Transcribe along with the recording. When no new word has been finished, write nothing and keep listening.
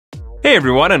Hey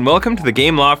everyone, and welcome to the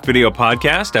Gameloft Video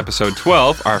Podcast, episode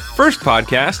 12, our first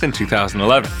podcast in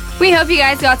 2011. We hope you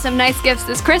guys got some nice gifts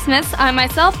this Christmas. I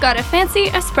myself got a fancy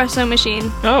espresso machine.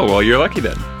 Oh, well, you're lucky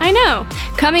then. I know.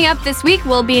 Coming up this week,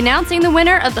 we'll be announcing the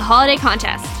winner of the holiday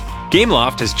contest.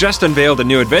 Gameloft has just unveiled a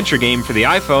new adventure game for the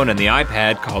iPhone and the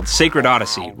iPad called Sacred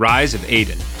Odyssey: Rise of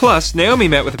Aiden. Plus, Naomi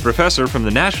met with a professor from the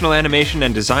National Animation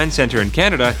and Design Center in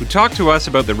Canada who talked to us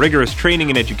about the rigorous training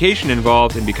and education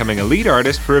involved in becoming a lead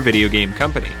artist for a video game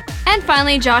company. And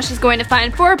finally, Josh is going to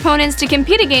find 4 opponents to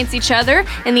compete against each other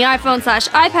in the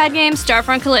iPhone/iPad game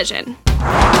Starfront Collision.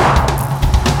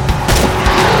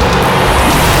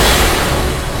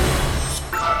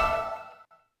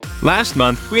 Last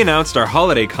month, we announced our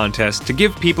holiday contest to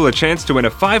give people a chance to win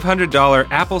a $500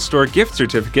 Apple Store gift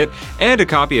certificate and a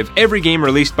copy of every game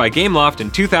released by Gameloft in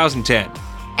 2010.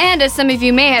 And as some of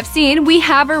you may have seen, we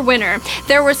have our winner.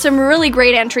 There were some really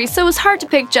great entries, so it was hard to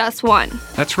pick just one.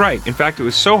 That's right. In fact, it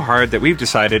was so hard that we've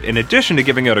decided, in addition to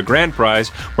giving out a grand prize,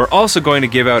 we're also going to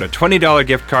give out a $20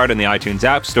 gift card in the iTunes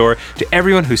App Store to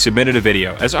everyone who submitted a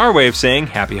video, as our way of saying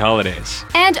Happy Holidays.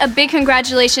 And a big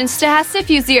congratulations to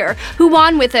Hasif Uzir, who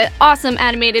won with an awesome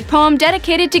animated poem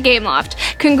dedicated to Gameloft.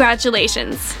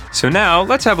 Congratulations. So now,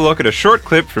 let's have a look at a short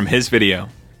clip from his video.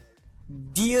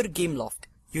 Dear Gameloft,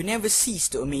 you never cease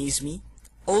to amaze me,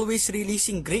 always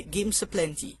releasing great games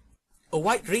aplenty. A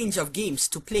wide range of games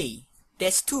to play,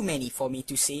 there's too many for me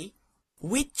to say.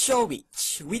 Which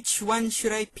one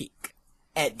should I pick?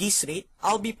 At this rate,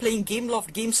 I'll be playing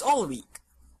Gameloft games all week.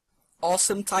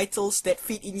 Awesome titles that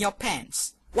fit in your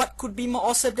pants. What could be more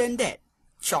awesome than that?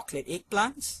 Chocolate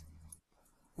eggplants?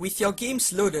 With your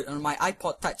games loaded on my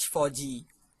iPod Touch 4G,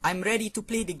 I'm ready to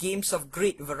play the games of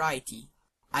great variety.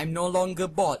 I'm no longer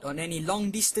bored on any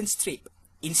long-distance trip.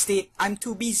 Instead, I'm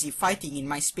too busy fighting in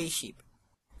my spaceship.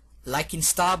 Like in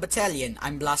Star Battalion,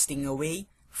 I'm blasting away,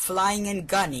 flying and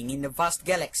gunning in the vast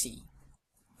galaxy.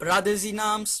 Brothers in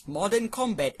Arms, Modern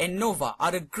Combat and Nova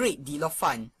are a great deal of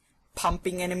fun,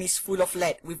 pumping enemies full of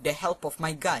lead with the help of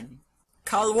my gun.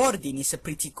 Carl Warden is a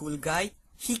pretty cool guy.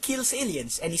 He kills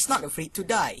aliens and is not afraid to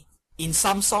die. In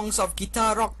some songs of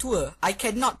Guitar Rock Tour, I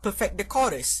cannot perfect the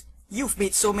chorus. You've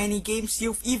made so many games,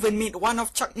 you've even made one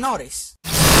of Chuck Norris.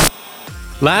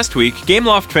 Last week,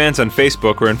 Gameloft fans on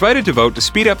Facebook were invited to vote to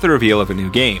speed up the reveal of a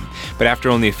new game. But after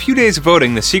only a few days of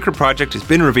voting, the secret project has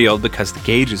been revealed because the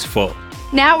gauge is full.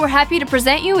 Now we're happy to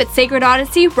present you with Sacred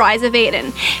Odyssey: Rise of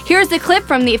Aiden. Here's the clip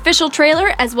from the official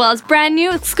trailer, as well as brand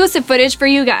new exclusive footage for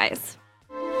you guys.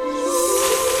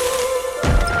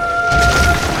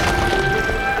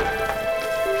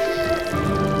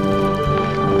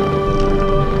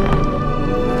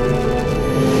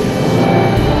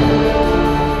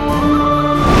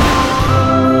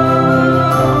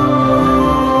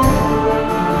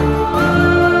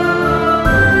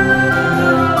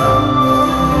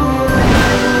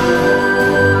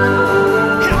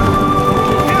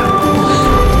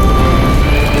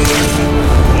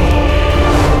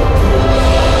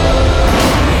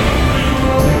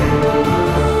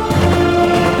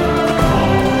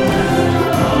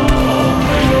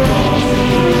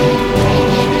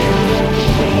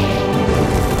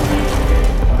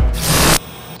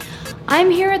 I'm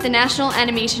here at the National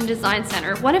Animation Design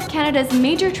Center, one of Canada's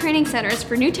major training centers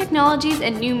for new technologies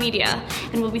and new media,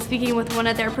 and we'll be speaking with one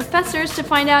of their professors to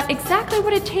find out exactly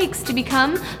what it takes to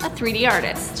become a 3D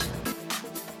artist.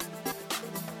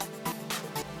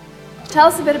 Tell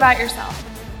us a bit about yourself.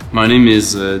 My name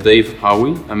is Dave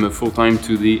Howie. I'm a full-time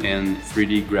 2D and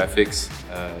 3D graphics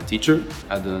teacher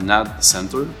at the NAD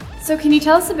Center. So can you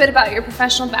tell us a bit about your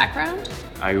professional background?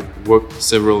 I worked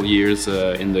several years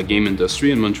in the game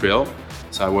industry in Montreal.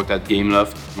 So I worked at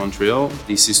Gameloft Montreal,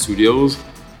 DC Studios,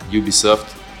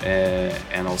 Ubisoft,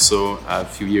 and also a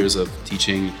few years of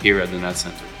teaching here at the NAD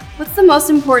Center. What's the most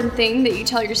important thing that you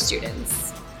tell your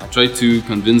students? I try to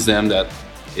convince them that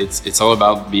it's all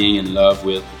about being in love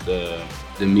with the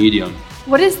medium.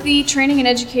 What is the training and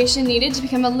education needed to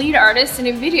become a lead artist in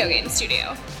a video game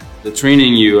studio? The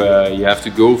training you have to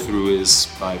go through is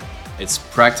it's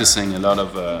practicing a lot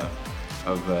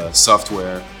of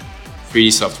software,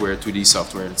 3D software, 2D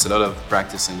software. It's a lot of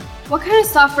practicing. What kind of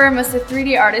software must a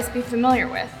 3D artist be familiar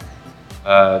with?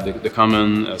 The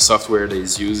common software that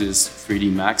is used is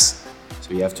 3D Max,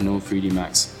 so you have to know 3D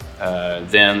Max.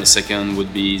 Then the second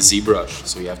would be ZBrush,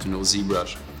 so you have to know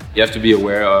ZBrush. You have to be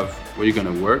aware of where you're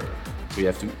going to work, so you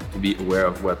have to be aware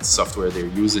of what software they're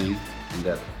using in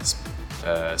that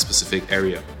specific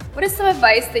area. What is some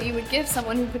advice that you would give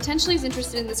someone who potentially is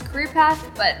interested in this career path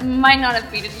but might not have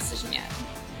made a decision yet?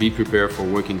 Be prepared for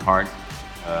working hard.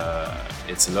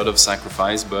 It's a lot of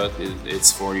sacrifice, but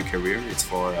it's for your career. It's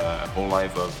for a whole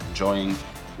life of enjoying,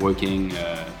 working,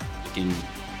 making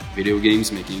video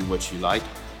games, making what you like.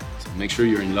 So make sure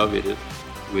you're in love with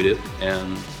it,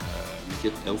 and make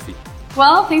it healthy.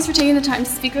 Well, thanks for taking the time to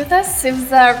speak with us. It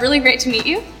was really great to meet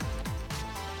you.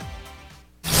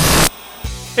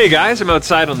 Hey guys, I'm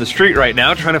outside on the street right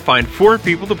now trying to find 4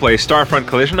 people to play Starfront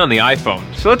Collision on the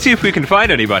iPhone. So let's see if we can find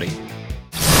anybody.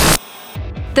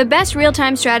 The best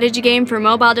real-time strategy game for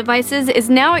mobile devices is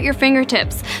now at your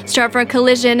fingertips. Starfront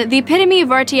Collision, the epitome of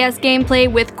RTS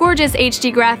gameplay with gorgeous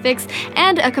HD graphics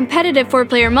and a competitive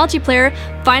 4-player multiplayer,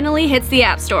 finally hits the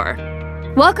App Store.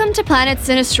 Welcome to Planet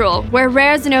Sinistral, where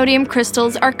rare Zenodium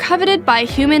crystals are coveted by a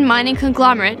human mining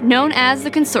conglomerate known as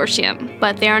the Consortium.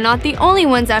 But they are not the only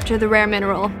ones after the rare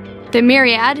mineral. The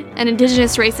Myriad, an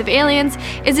indigenous race of aliens,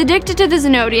 is addicted to the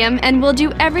Zenodium and will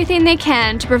do everything they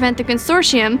can to prevent the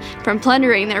Consortium from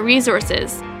plundering their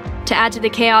resources. To add to the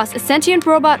chaos, a sentient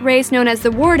robot race known as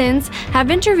the Wardens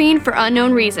have intervened for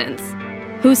unknown reasons.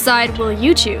 Whose side will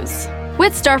you choose?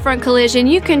 With Starfront Collision,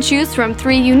 you can choose from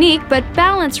 3 unique but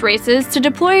balanced races to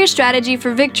deploy your strategy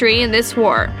for victory in this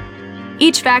war.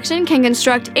 Each faction can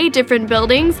construct 8 different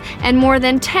buildings and more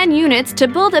than 10 units to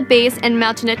build a base and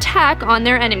mount an attack on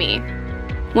their enemy.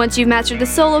 Once you've mastered the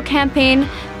solo campaign,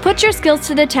 put your skills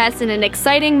to the test in an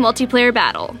exciting multiplayer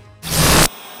battle.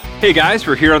 Hey guys,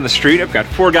 we're here on the street. I've got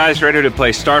 4 guys ready to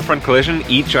play Starfront Collision,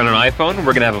 each on an iPhone.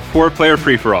 We're gonna have a 4-player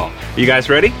free-for-all. Are you guys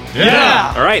ready?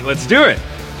 Yeah! Alright, let's do it!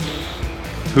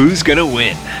 Who's gonna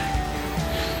win?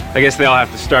 I guess they all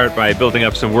have to start by building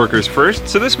up some workers first,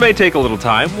 so this may take a little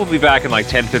time. We'll be back in like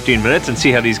 10-15 minutes and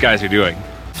see how these guys are doing.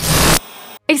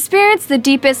 Experience the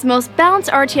deepest, most balanced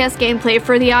RTS gameplay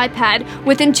for the iPad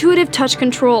with intuitive touch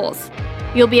controls.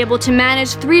 You'll be able to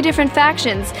manage 3 different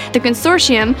factions, the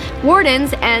Consortium,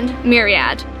 Wardens, and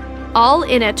Myriad, all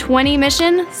in a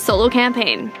 20-mission solo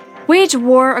campaign. Wage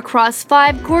war across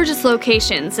 5 gorgeous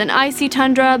locations, an icy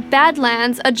tundra,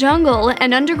 badlands, a jungle,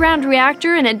 an underground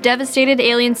reactor, and a devastated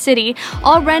alien city,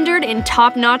 all rendered in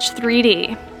top-notch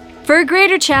 3D. For a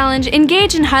greater challenge,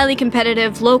 engage in highly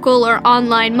competitive local or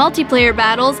online multiplayer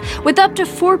battles with up to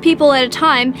 4 people at a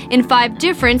time in 5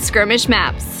 different skirmish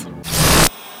maps.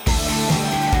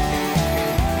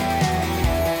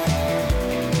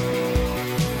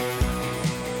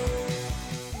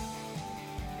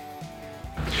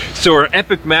 So our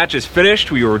epic match is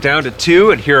finished. We were down to 2,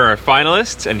 and here are our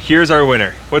finalists, and here's our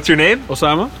winner. What's your name?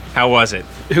 Osama? How was it?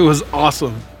 It was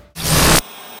awesome.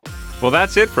 Well,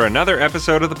 that's it for another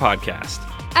episode of the podcast.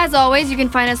 As always, you can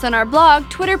find us on our blog,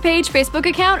 Twitter page, Facebook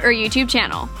account, or YouTube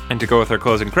channel. And to go with our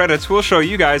closing credits, we'll show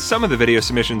you guys some of the video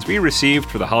submissions we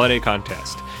received for the holiday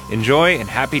contest. Enjoy and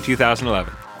happy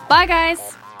 2011. Bye,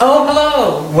 guys! Oh,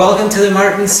 hello! Welcome to the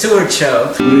Martin Stewart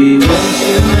Show. We wish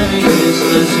you a Merry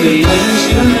Christmas, we wish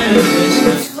you a Merry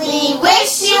Christmas. We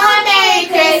wish you a Merry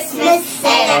Christmas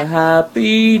and A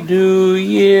Happy New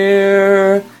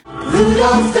Year.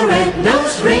 Rudolph the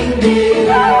red-nosed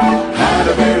reindeer had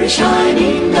a very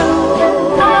shiny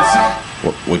nose.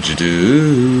 What would you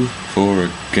do for a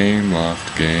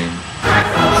Gameloft game?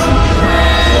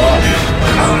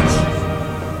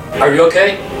 Are you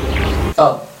okay?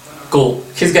 Oh, cool.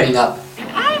 She's getting up.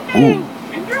 Ooh,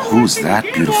 who's that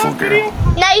beautiful girl?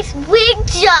 Nice wig,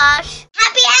 Josh.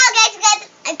 Happy Holidays,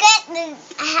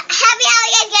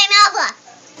 Game Alpha.